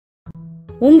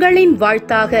உங்களின்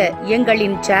வாழ்த்தாக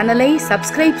எங்களின் சேனலை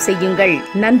சப்ஸ்கிரைப் செய்யுங்கள்.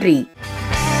 நன்றி.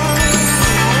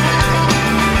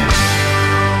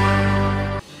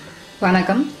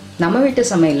 வணக்கம். நம்ம வீட்டு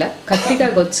சமையல்ல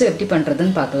கத்திரிக்காய் கொத்சு எப்படி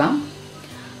பண்றதுன்னு பார்க்கலாம்.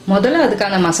 முதல்ல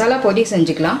அதுக்கான மசாலா பொடி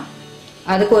செஞ்சுக்கலாம்.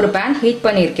 அதுக்கு ஒரு பேன் ஹீட்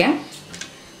பண்ணியிருக்கேன்.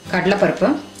 கடலைப்பருப்பு,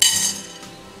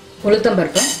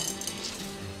 உளுத்தம்பருப்பு,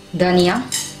 தனியா,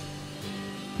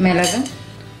 மிளகு,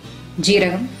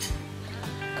 ஜீரகம்,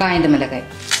 காய்ந்த மிளகாய்,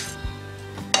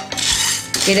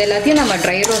 இது எல்லாத்தையும் நம்ம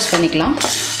ட்ரை ரோஸ்ட் பண்ணிக்கலாம்.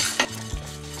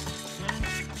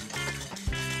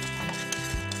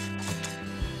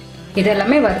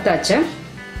 இதெல்லாமே வறுத்தாச்சு.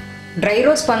 ட்ரை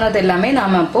ரோஸ்ட் பண்ணது எல்லாமே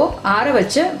நாம் இப்போ ஆற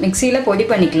வச்சு மிக்சியில் பொடி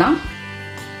பண்ணிக்கலாம்.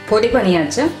 பொடி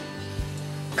பண்ணியாச்சு.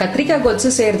 கத்திரிக்காய்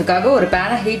கொத்சு செய்யறதுக்காக ஒரு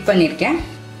பேனை ஹீட் பண்ணியிருக்கேன்.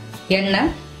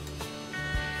 எண்ணெய்,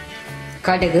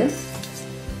 கடுகு,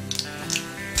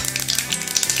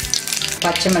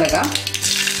 பச்சை மிளகாய்,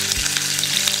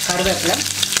 கருவேப்பிலை,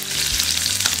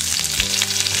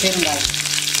 பெருங்காயம்,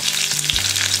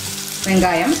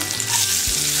 வெங்காயம்,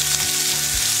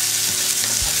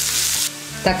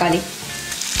 தக்காளி,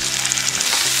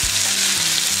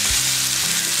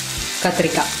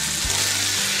 கத்திரிக்காய்,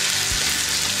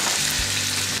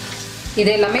 இது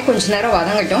எல்லாமே கொஞ்ச நேரம்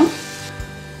வதங்கட்டும்.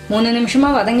 3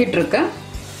 நிமிஷமா வதங்கிட்டு இருக்கு.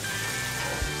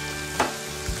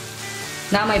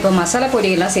 நாம இப்போ மசாலா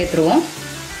பொடியெல்லாம் சேர்த்துருவோம்.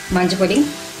 மஞ்சள் பொடி,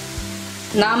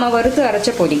 நாம வறுத்து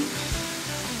அரைச்ச பொடி,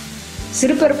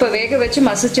 சிறுபருப்பை வேக வச்சு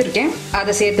மசிச்சிருக்கேன்,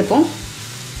 அதை சேர்த்துப்போம்.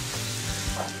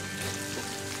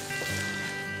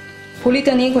 புளி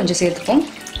தண்ணியும் கொஞ்சம் சேர்த்துப்போம்.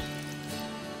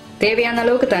 தேவையான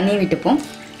அளவுக்கு தண்ணி விட்டுப்போம்.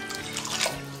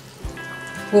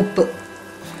 உப்பு,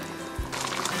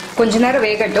 கொஞ்ச நேரம்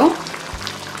வேகட்டும்.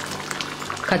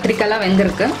 கத்திரிக்காய்லாம்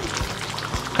வெந்திருக்கு.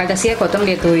 கடைசியாக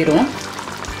கொத்தமல்லியை தூவிடுவோம்.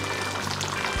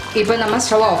 இப்போ நம்ம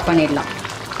ஸ்டவ் ஆஃப் பண்ணிடலாம்.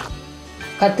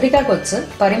 கத்திரிக்காய் கொத்சு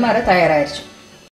பரிமாற தயாராகிடுச்சு.